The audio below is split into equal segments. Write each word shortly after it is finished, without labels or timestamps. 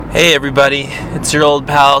Hey everybody, it's your old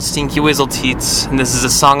pal Stinky Wizzleteats, and this is a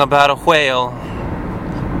song about a whale.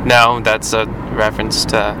 No, that's a reference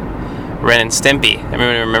to Ren and Stimpy.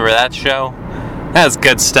 Everyone remember that show? That was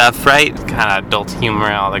good stuff, right? Kind of adult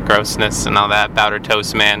humor, all the grossness and all that. Powder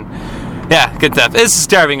Toast Man. Yeah, good stuff. This is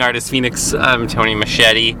Starving Artist Phoenix. I'm Tony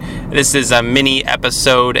Machete. This is a mini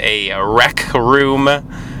episode, a rec room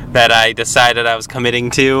that I decided I was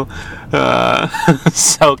committing to.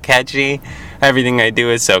 So catchy. Everything I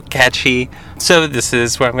do is so catchy. So this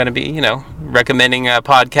is where I'm going to be, recommending a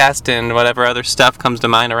podcast and whatever other stuff comes to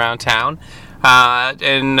mind around town.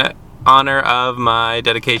 In honor of my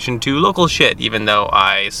dedication to local shit, even though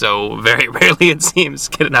I so very rarely, it seems,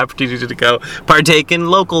 get an opportunity to go partake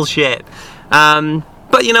in local shit.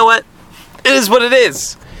 But you know what? It is what it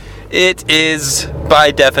is. It is,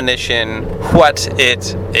 by definition, what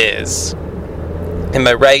it is. Am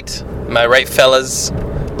I right? Am I right, fellas?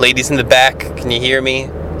 Ladies in the back, can you hear me?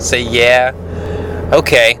 Say yeah.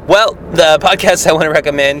 Okay. Well, the podcast I want to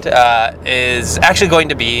recommend is actually going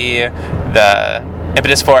to be the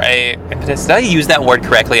impetus for a... Impetus? Did I use that word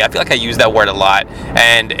correctly? I feel like I use that word a lot.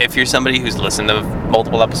 And if you're somebody who's listened to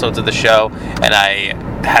multiple episodes of the show and I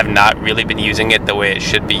have not really been using it the way it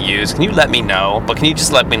should be used, can you let me know? But can you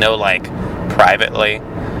just let me know, privately?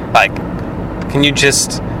 Can you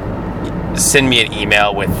just send me an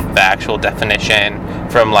email with the actual definition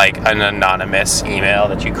from an anonymous email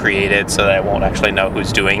that you created so that I won't actually know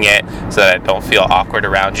who's doing it, so that I don't feel awkward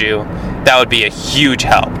around you? That would be a huge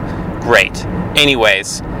help. Great.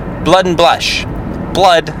 Anyways, Blood and Blush.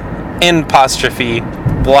 Blood apostrophe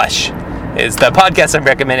blush is the podcast I'm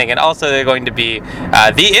recommending, and also they're going to be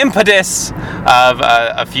the impetus of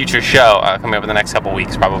a future show coming up in the next couple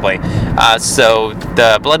weeks, probably. So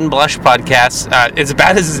the Blood and Blush podcast is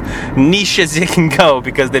about as niche as it can go,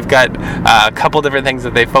 because they've got a couple different things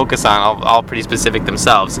that they focus on, all pretty specific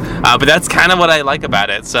themselves. But that's kind of what I like about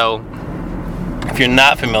it. So if you're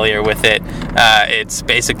not familiar with it, it's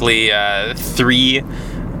basically three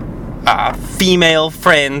female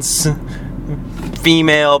friends.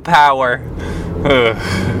 Female power.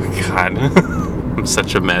 God. I'm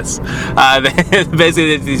such a mess.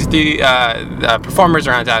 Basically, these three performers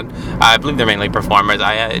around town. I believe they're mainly performers.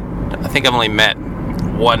 I think I've only met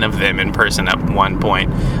one of them in person at one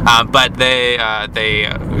point. But they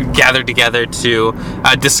gathered together to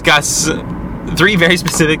discuss three very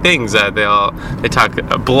specific things. They talk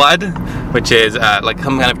blood, which is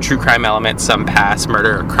some kind of true crime element, some past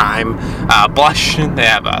murder or crime. Blush, they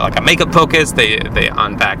have a makeup focus. They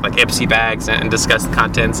unpack Ipsy bags and discuss the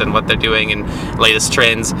contents and what they're doing and latest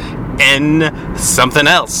trends. And something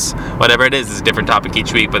else, whatever it is a different topic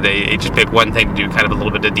each week, but they just pick one thing to do kind of a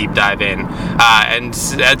little bit of deep dive in. And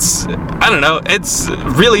that's, I don't know, it's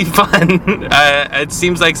really fun. It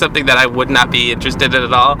seems like something that I would not be interested in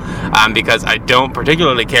at all, because I don't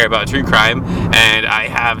particularly care about true crime, and I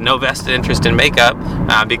have no vested interest in makeup,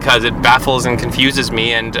 because it baffles and confuses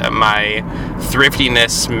me, and my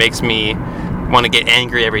thriftiness makes me want to get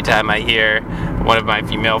angry every time I hear one of my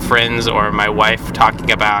female friends or my wife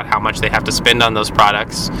talking about how much they have to spend on those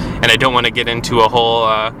products. And I don't want to get into a whole,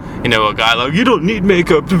 a guy you don't need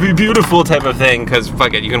makeup to be beautiful type of thing, because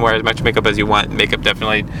fuck it, you can wear as much makeup as you want. Makeup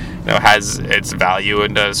definitely has its value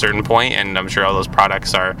at a certain point, and I'm sure all those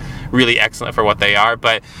products are really excellent for what they are.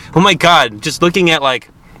 But oh my god, just looking at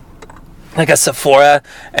a Sephora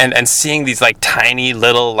and seeing these tiny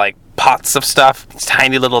little pots of stuff, these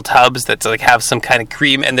tiny little tubs that have some kind of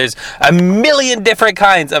cream, and there's a million different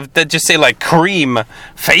kinds of that just say cream,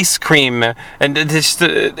 face cream, and just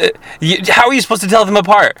how are you supposed to tell them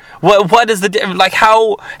apart? What is the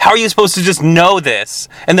how are you supposed to just know this?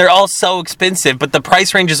 And they're all so expensive, but the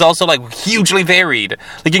price range is also hugely varied.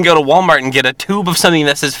 You can go to Walmart and get a tube of something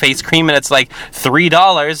that says face cream and it's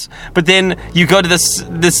 $3, but then you go to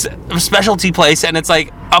this specialty place and it's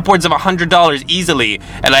upwards of $100 easily.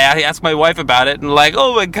 And I asked my wife about it, and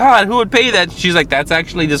oh my god, who would pay that? She's like, that's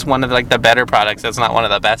actually just one of the better products. That's not one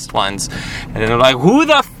of the best ones. And then I'm who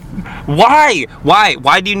the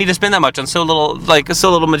why do you need to spend that much on so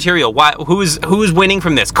little material? Why? Who's winning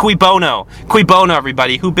from this? Cui bono,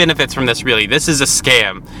 everybody. Who benefits from this? Really, this is a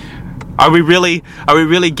scam. Are we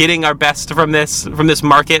really getting our best from this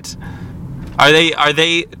market? Are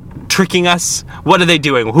they tricking us? What are they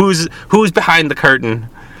doing? Who's behind the curtain?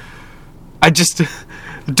 I just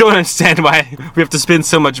don't understand why we have to spend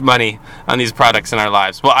so much money on these products in our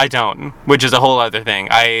lives. Well, I don't, which is a whole other thing.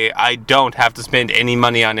 I don't have to spend any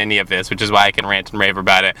money on any of this, which is why I can rant and rave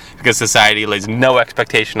about it, because society lays no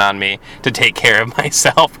expectation on me to take care of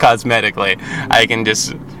myself cosmetically. I can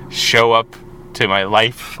just show up to my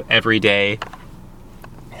life every day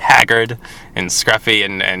haggard and scruffy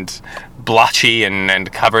and blotchy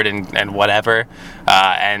and covered in whatever,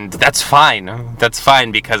 and that's fine. That's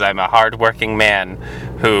fine, because I'm a hard-working man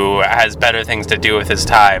who has better things to do with his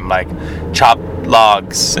time, like chop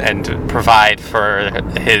logs and provide for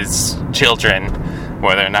his children,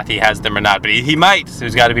 whether or not he has them or not. But he might, so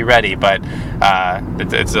he's got to be ready. But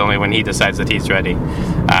it's only when he decides that he's ready.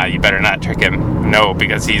 You better not trick him. No,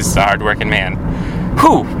 because he's a hard-working man.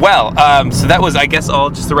 Whew, well, so that was, I guess, all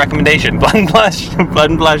just a recommendation. Blood and Blush to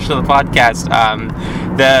the podcast.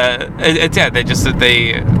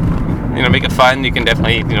 They make it fun. You can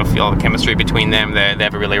definitely, feel the chemistry between them. They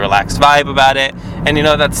have a really relaxed vibe about it. And,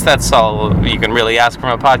 that's all you can really ask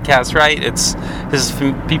from a podcast, right? This is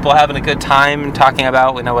people having a good time and talking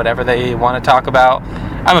about, whatever they want to talk about.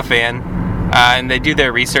 I'm a fan. And they do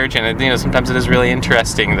their research, and sometimes it is really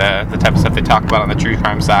interesting, the type of stuff they talk about on the true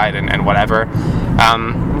crime side and whatever.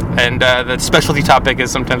 The specialty topic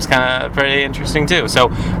is sometimes kind of pretty interesting too. So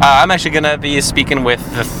I'm actually going to be speaking with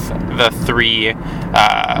the three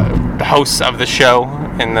hosts of the show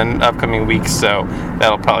in the upcoming weeks. So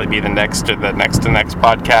that'll probably be the next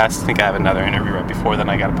podcast. I think I have another interview right before then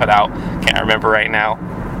I got to put out. Can't remember right now.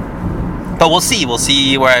 But we'll see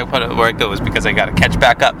where it goes, because I got to catch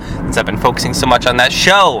back up since I've been focusing so much on that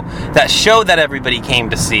show that everybody came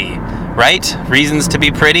to see, right? Reasons to be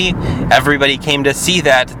Pretty. Everybody came to see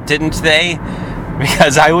that, didn't they?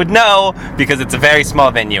 Because I would know, because it's a very small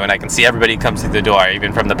venue and I can see everybody comes through the door,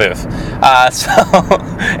 even from the booth. So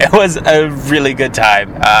it was a really good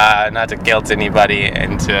time. Not to guilt anybody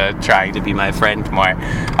into trying to be my friend more,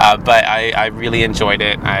 but I really enjoyed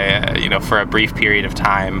it. For a brief period of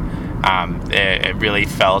time. It really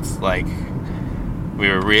felt like we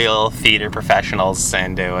were real theater professionals,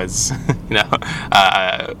 and it was,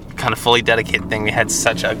 a kind of fully dedicated thing. We had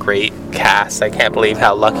such a great cast. I can't believe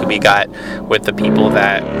how lucky we got with the people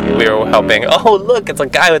that we were helping. Oh, look, it's a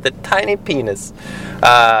guy with a tiny penis.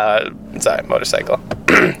 Sorry, motorcycle.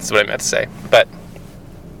 That's what I meant to say. But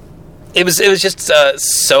it was just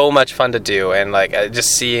so much fun to do, and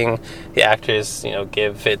just seeing the actors,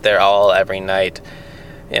 give it their all every night.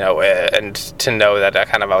 And to know that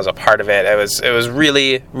I was a part of it. It was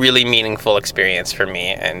really, really meaningful experience for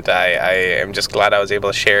me, and I am just glad I was able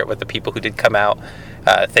to share it with the people who did come out.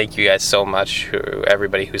 Thank you guys so much,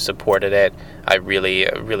 everybody who supported it. I really,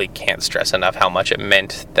 really can't stress enough how much it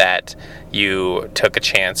meant that you took a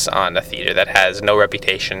chance on a theater that has no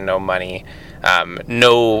reputation, no money,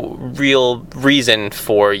 no real reason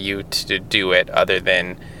for you to do it other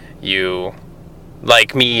than you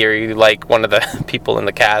like me, or you like one of the people in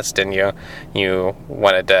the cast, and you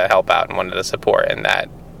wanted to help out and wanted to support, and that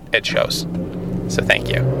it shows. So thank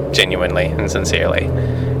you, genuinely and sincerely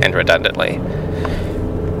and redundantly.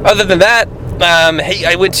 Other than that, hey,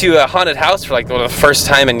 I went to a haunted house for the first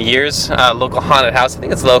time in years. Local haunted house. I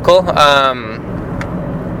think it's local.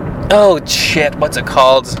 Oh shit, what's it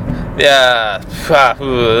called?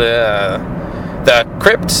 The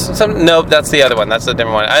Crypt? No, that's the other one. That's a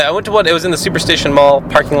different one. I went to one. It was in the Superstition Mall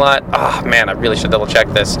parking lot. Oh, man, I really should double check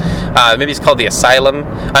this. Maybe it's called the Asylum.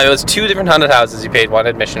 It was 2 different haunted houses you paid 1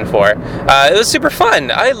 admission for. It was super fun.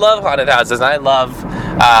 I love haunted houses, and I love,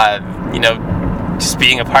 just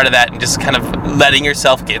being a part of that and just kind of letting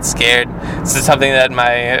yourself get scared. This is something that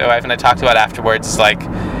my wife and I talked about afterwards. It's like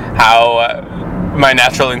how my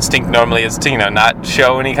natural instinct normally is to, not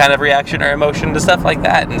show any kind of reaction or emotion to stuff like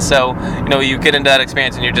that. And so, you get into that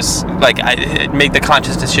experience and you're just, I make the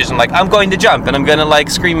conscious decision, I'm going to jump and I'm going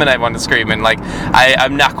to, scream when I want to scream. And,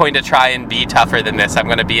 I'm not going to try and be tougher than this. I'm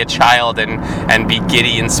going to be a child and be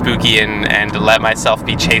giddy and spooky and let myself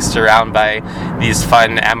be chased around by these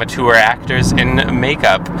fun amateur actors in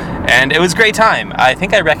makeup. And it was a great time. I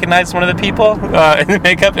think I recognized one of the people in the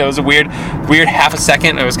makeup. It was a weird half a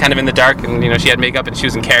second. It was kind of in the dark, and, she had makeup and she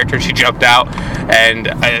was in character. She jumped out, and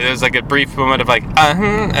it was a brief moment of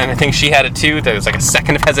and I think she had it too. There was a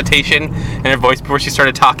second of hesitation in her voice before she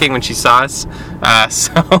started talking when she saw us.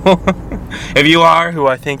 So if you are who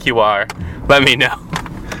I think you are, let me know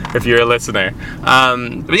if you're a listener.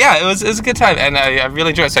 But yeah, it was a good time, and I really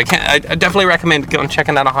enjoyed it. So I definitely recommend going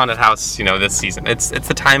checking out a haunted house, this season. It's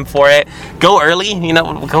the time for it. Go early,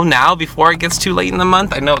 go now before it gets too late in the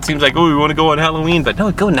month. I know it seems like, we want to go on Halloween, but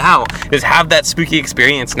no, go now. Just have that spooky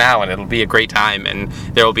experience now, and it'll be a great time, and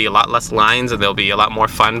there will be a lot less lines, and there'll be a lot more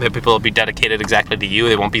fun. People will be dedicated exactly to you.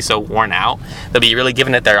 They won't be so worn out. They'll be really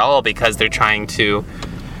giving it their all because they're trying to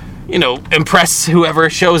impress whoever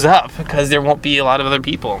shows up, because there won't be a lot of other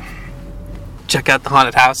people. Check out the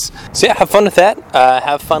haunted house. So yeah, have fun with that.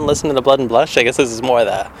 Have fun listening to Blood and Blush. I guess this is more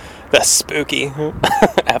the spooky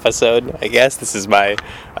episode. I guess this is my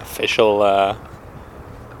official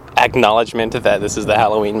acknowledgement that this is the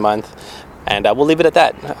Halloween month. And we'll leave it at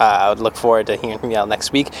that. I would look forward to hearing from y'all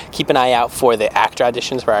next week. Keep an eye out for the actor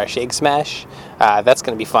auditions for our Shake Smash. That's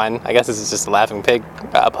going to be fun. I guess this is just a Laughing Pig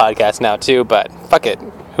podcast now, too, but fuck it.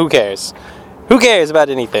 Who cares? Who cares about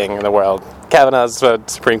anything in the world? Kavanaugh's a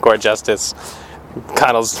Supreme Court justice.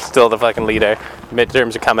 Connell's still the fucking leader.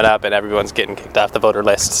 Midterms are coming up, and everyone's getting kicked off the voter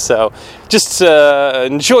list. So just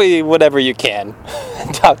enjoy whatever you can.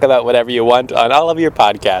 Talk about whatever you want on all of your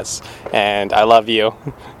podcasts. And I love you,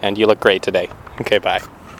 and you look great today. Okay, bye.